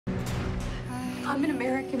I'm an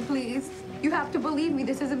American, please. You have to believe me.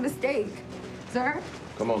 This is a mistake. Sir?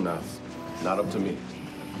 Come on now. Not up to me.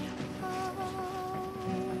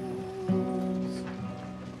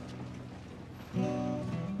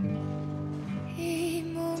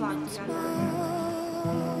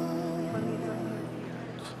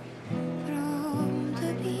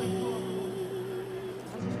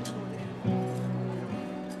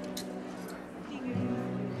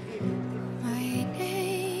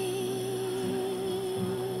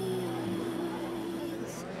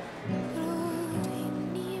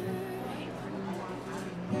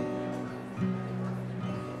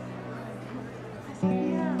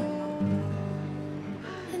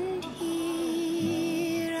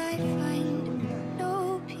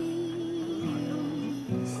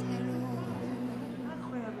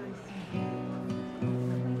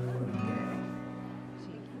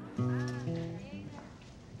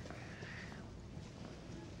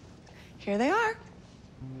 Here they are.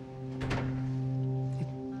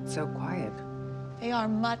 It's so quiet. They are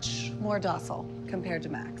much more docile compared to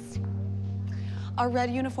Max. Our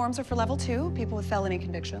red uniforms are for level 2, people with felony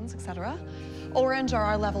convictions, etc. Orange are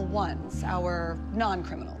our level 1s, our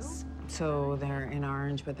non-criminals. So they're in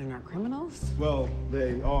orange, but they're not criminals? Well,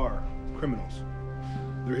 they are criminals.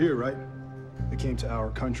 They're here, right? They came to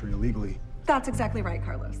our country illegally. That's exactly right,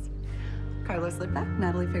 Carlos. Carlos Litvak,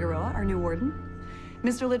 Natalie Figueroa, our new warden.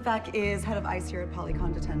 Mr. Litvak is head of ICE here at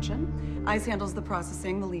Polycon Detention. ICE handles the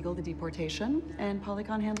processing, the legal, the deportation, and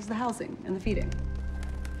Polycon handles the housing and the feeding.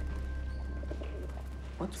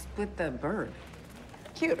 What's with the bird?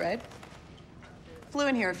 Cute, right? Flew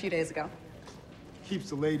in here a few days ago. Keeps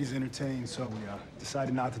the ladies entertained, so we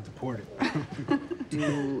decided not to deport it.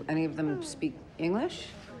 Do any of them speak English?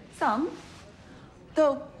 Some,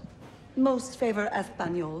 though most favor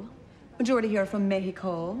Espanol. Majority here from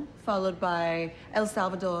Mexico, followed by El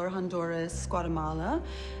Salvador, Honduras, Guatemala.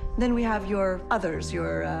 Then we have your others,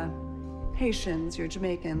 your Haitians, your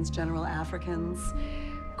Jamaicans, General Africans.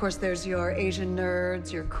 Of course, there's your Asian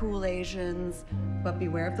nerds, your cool Asians, but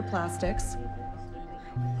beware of the plastics.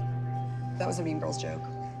 That was a Mean Girls joke.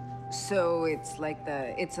 So it's like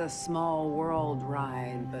It's a Small World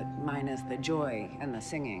ride, but minus the joy and the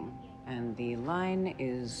singing. And the line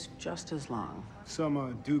is just as long.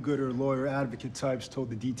 Some do-gooder lawyer advocate types told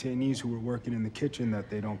the detainees who were working in the kitchen that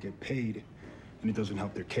they don't get paid, and it doesn't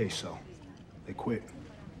help their case, so they quit.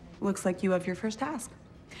 Looks like you have your first task.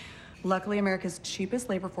 Luckily, America's cheapest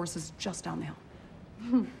labor force is just down the hill.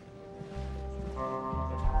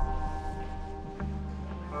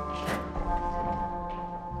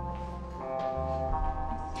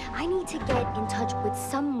 I need to get in touch with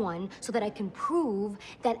someone so that I can prove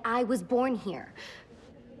that I was born here.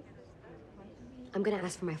 I'm gonna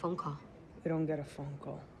ask for my phone call. You don't get a phone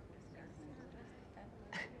call.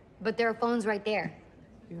 But there are phones right there.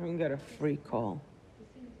 You don't get a free call.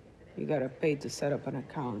 You gotta pay to set up an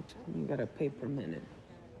account. You gotta pay per minute.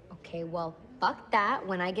 Okay, well, fuck that.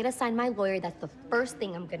 When I get assigned my lawyer, that's the first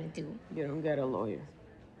thing I'm gonna do. You don't get a lawyer.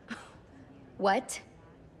 What?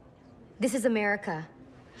 This is America.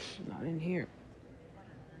 Not in here.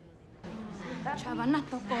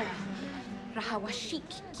 Chabanatoko,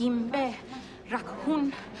 Rahawashik, Kimbe,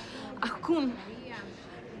 Rakhun, Akun,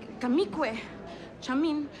 Kamikwe,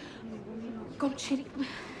 Chamin, Gomchiri.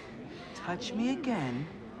 Touch me again,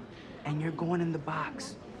 and you're going in the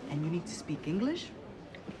box. And you need to speak English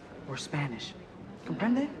or Spanish.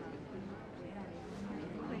 Comprende?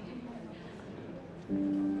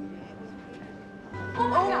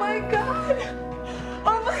 Oh my God!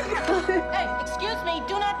 Oh my God! Hey, excuse me,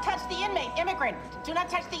 do not touch the inmate, immigrant. Do not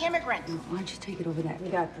touch the immigrant. Why don't you take it over there? We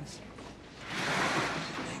got this.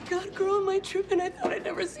 God, girl, am I tripping? I thought I'd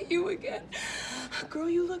never see you again. Girl,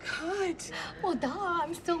 you look hot. Well, duh,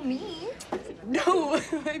 I'm still me. No,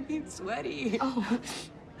 I mean sweaty. Oh,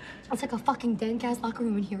 it's like a fucking dank-ass locker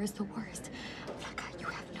room in here is the worst. Flaca, you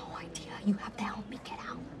have no idea. You have to help me get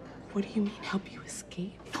out. What do you mean, help you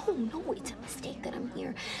escape? No, it's a mistake that I'm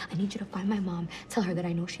here. I need you to find my mom. Tell her that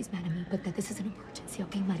I know she's mad at me, but that this is an emergency,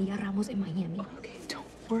 okay? Maria Ramos in Miami. Okay, don't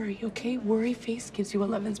worry, okay? Worry face gives you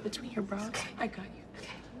 11s between your brows. Okay. I got you.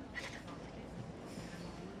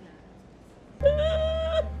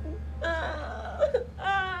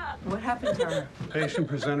 What happened to her? The patient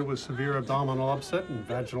presented with severe abdominal upset and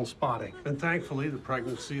vaginal spotting. And thankfully, the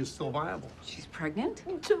pregnancy is still viable. She's pregnant?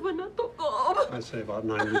 I'd say about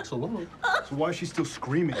 9 weeks along. So why is she still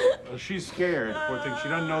screaming? She's scared, poor thing. She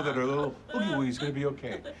doesn't know that her little oogie woogie's gonna be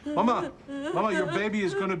okay. Mama, your baby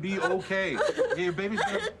is gonna be okay. Okay, your baby's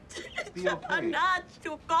gonna... be okay.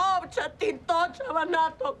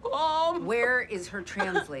 Where is her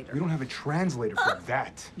translator? We don't have a translator for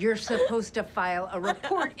that. You're supposed to file a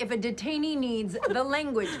report if a detainee needs the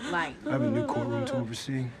language line. I have a new courtroom to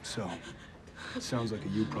oversee, so it sounds like a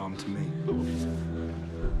you problem to me.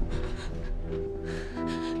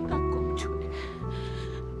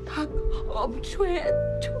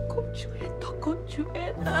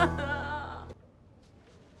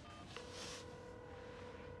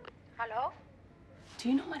 Hello? Do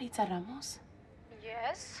you know Maritza Ramos?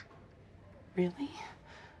 Yes? Really?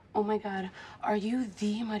 Oh my God. Are you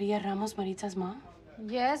the Maria Ramos, Maritza's mom?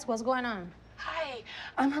 Yes, what's going on? Hi,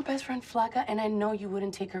 I'm her best friend Flaca, and I know you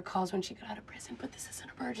wouldn't take her calls when she got out of prison, but this is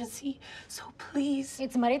an emergency, so please.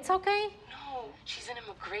 It's Maritza okay? No, she's in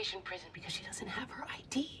immigration prison because she doesn't have her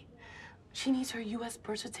ID. She needs her U.S.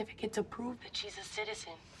 birth certificate to prove that she's a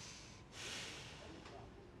citizen.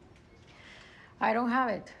 I don't have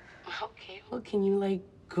it. Okay, well, can you, like,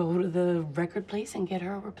 go to the record place and get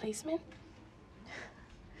her a replacement?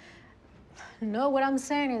 No, what I'm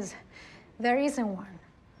saying is there isn't one.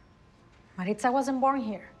 Maritza wasn't born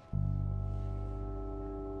here.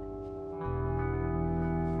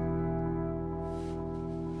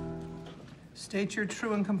 State your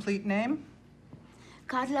true and complete name.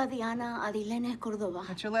 Carla Diana Adilene Cordova.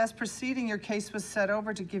 At your last proceeding, your case was set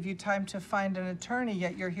over to give you time to find an attorney,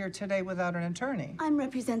 yet you're here today without an attorney. I'm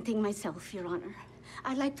representing myself, Your Honor.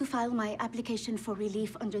 I'd like to file my application for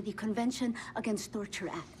relief under the Convention Against Torture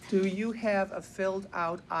Act. Do you have a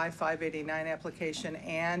filled-out I-589 application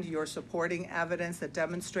and your supporting evidence that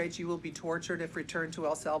demonstrates you will be tortured if returned to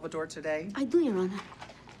El Salvador today? I do, Your Honor.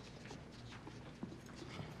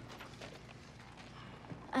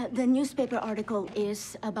 The newspaper article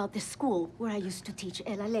is about the school where I used to teach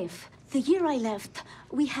El Aleph. The year I left,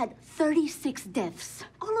 we had 36 deaths.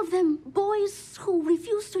 All of them boys who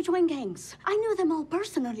refused to join gangs. I knew them all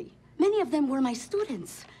personally. Many of them were my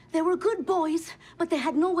students. They were good boys, but they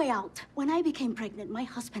had no way out. When I became pregnant, my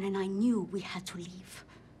husband and I knew we had to leave.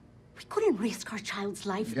 We couldn't risk our child's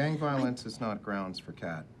life. Gang violence is not grounds for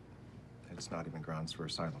CAT. It's not even grounds for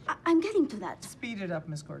asylum. I'm getting to that. Speed it up,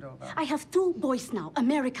 Miss Cordova. I have 2 boys now,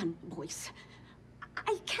 American boys.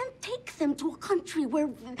 I can't take them to a country where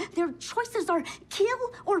their choices are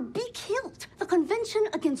kill or be killed. The Convention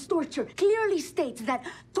Against Torture clearly states that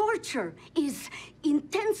torture is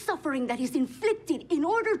intense suffering that is inflicted in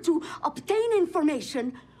order to obtain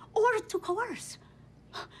information or to coerce.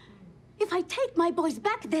 If I take my boys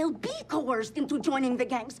back, they'll be coerced into joining the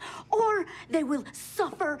gangs, or they will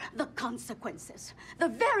suffer the consequences. The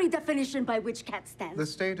very definition by which CAT stands. The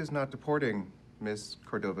state is not deporting Miss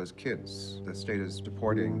Cordova's kids. The state is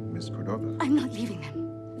deporting Miss Cordova. I'm not leaving them.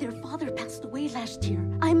 Their father passed away last year.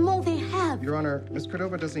 I'm all they have. Your Honor, Miss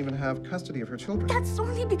Cordova doesn't even have custody of her children. That's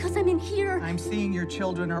only because I'm in here. I'm seeing your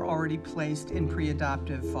children are already placed in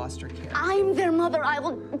pre-adoptive foster care. I'm their mother. I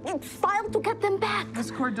will file to get them back. Miss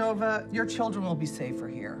Cordova, your children will be safer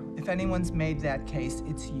here. If anyone's made that case,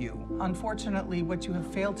 it's you. Unfortunately, what you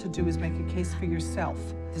have failed to do is make a case for yourself.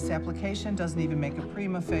 This application doesn't even make a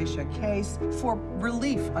prima facie case for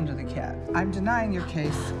relief under the CAT. I'm denying your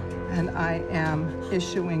case, and I am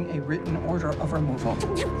issuing a written order of removal.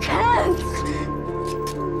 You can't!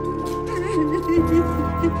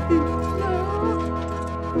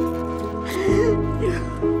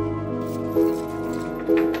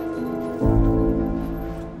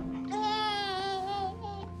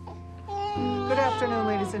 Good afternoon,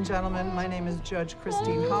 ladies and gentlemen. My name is Judge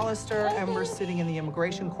Christine Hollister, and we're sitting in the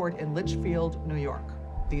Immigration Court in Litchfield, New York.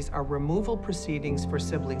 These are removal proceedings for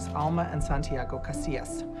siblings Alma and Santiago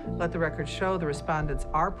Casillas. Let the record show the respondents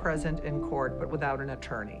are present in court, but without an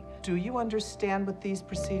attorney. Do you understand what these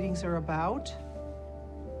proceedings are about?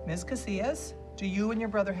 Ms. Casillas, do you and your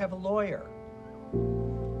brother have a lawyer?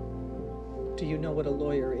 Do you know what a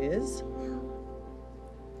lawyer is?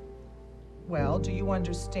 Well, do you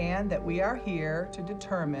understand that we are here to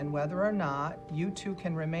determine whether or not you two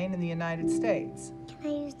can remain in the United States? Can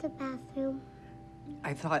I use the bathroom?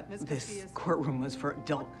 I thought this courtroom was for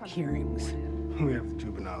adult hearings. We have the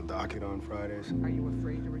juvenile docket on Fridays. Are you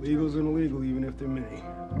afraid to return? Legal's and illegal, even if they're mini.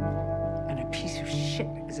 And a piece of shit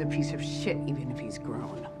is a piece of shit, even if he's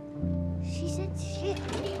grown. She said shit.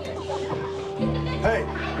 Hey!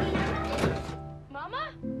 Mama?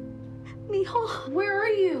 Mijo. Where are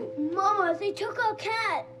you? Mama, they took our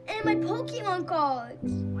cat and my Pokemon cards.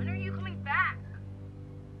 When are you coming back?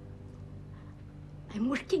 I'm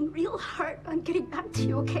working real hard on getting back to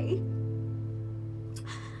you, okay?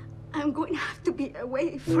 I'm going to have to be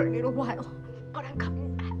away for a little while, but I'm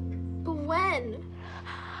coming back. But when?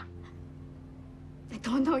 I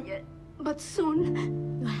don't know yet. But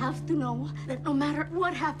soon, you have to know that no matter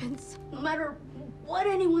what happens, no matter what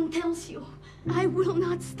anyone tells you, I will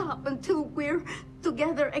not stop until we're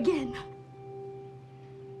together again.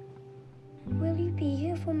 Will you be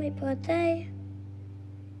here for my birthday?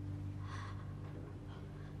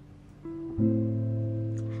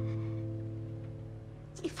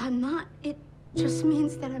 If I'm not, it just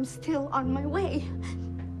means that I'm still on my way.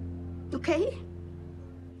 Okay?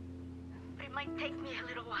 It might take me a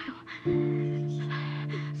little while.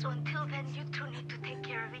 So until then, you two need to take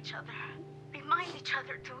care of each other. Remind each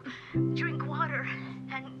other to drink water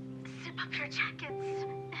and zip up your jackets.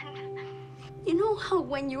 And you know how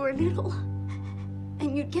when you were little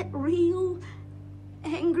and you'd get real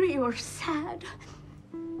angry or sad,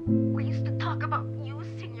 we used to talk about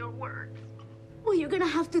using your words. Well, you're gonna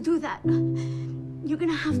have to do that. You're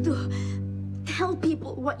gonna have to tell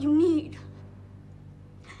people what you need.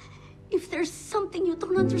 If there's something you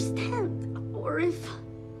don't understand, or if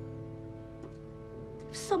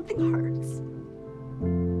something hurts,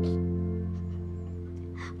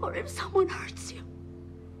 or if someone hurts you,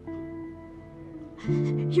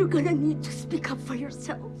 you're gonna need to speak up for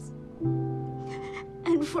yourselves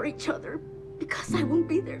and for each other, because I won't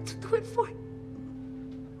be there to do it for you.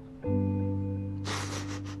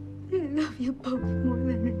 I love you both more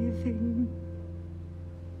than anything.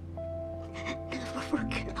 Never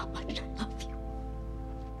forget how much I love you.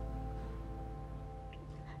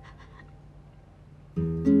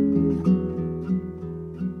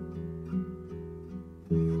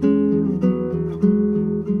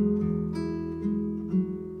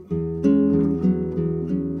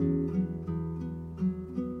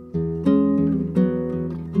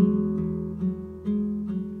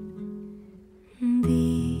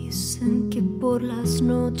 Dicen que por las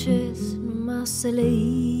noches nomás se le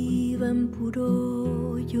iba en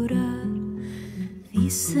puro llorar.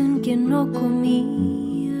 Dicen que no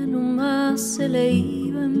comía, nomás se le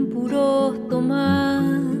iba en puro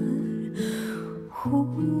tomar.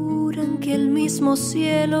 Juran que el mismo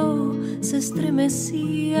cielo se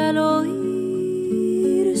estremecía al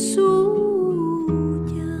oír su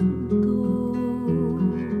llanto.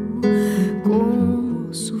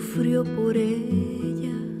 Cómo sufrió por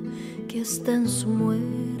ella, que hasta en su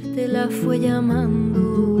muerte la fue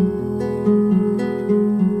llamando.